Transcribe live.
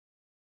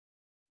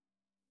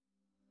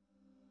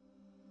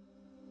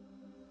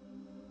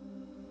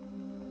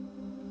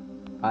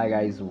Hi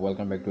guys,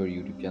 welcome back to our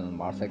YouTube channel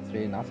Mars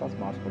Xray. NASA's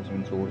Mars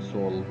Perseverance Rover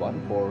Sol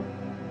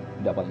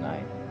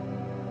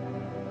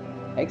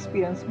 1499.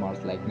 Experience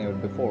Mars like never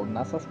before.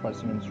 NASA's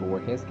Perseverance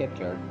Rover has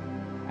captured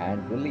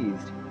and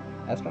released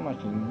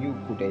astonishing new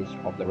footage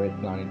of the red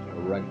planet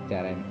rugged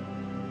terrain.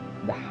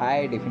 The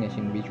high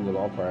definition visual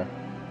offer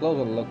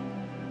closer look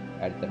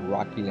at the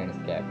rocky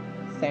landscape,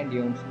 sand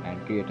dunes,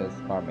 and craters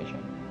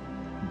formation.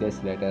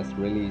 This latest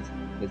release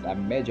is a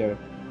major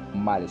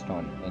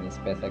milestone in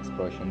space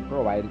exploration,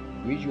 provide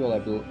visual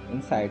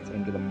insights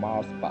into the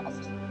Mars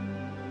past.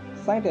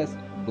 Scientists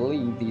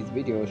believe these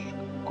videos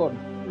could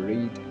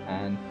read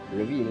and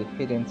reveal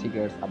hidden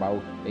secrets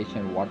about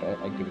ancient water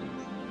activities.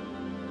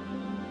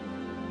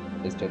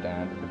 Stay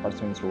tuned, the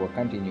Perseverance rover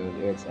continues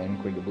its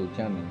incredible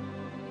journey.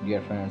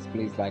 Dear friends,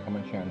 please like,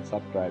 comment, share, and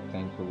subscribe.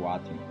 Thanks for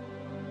watching.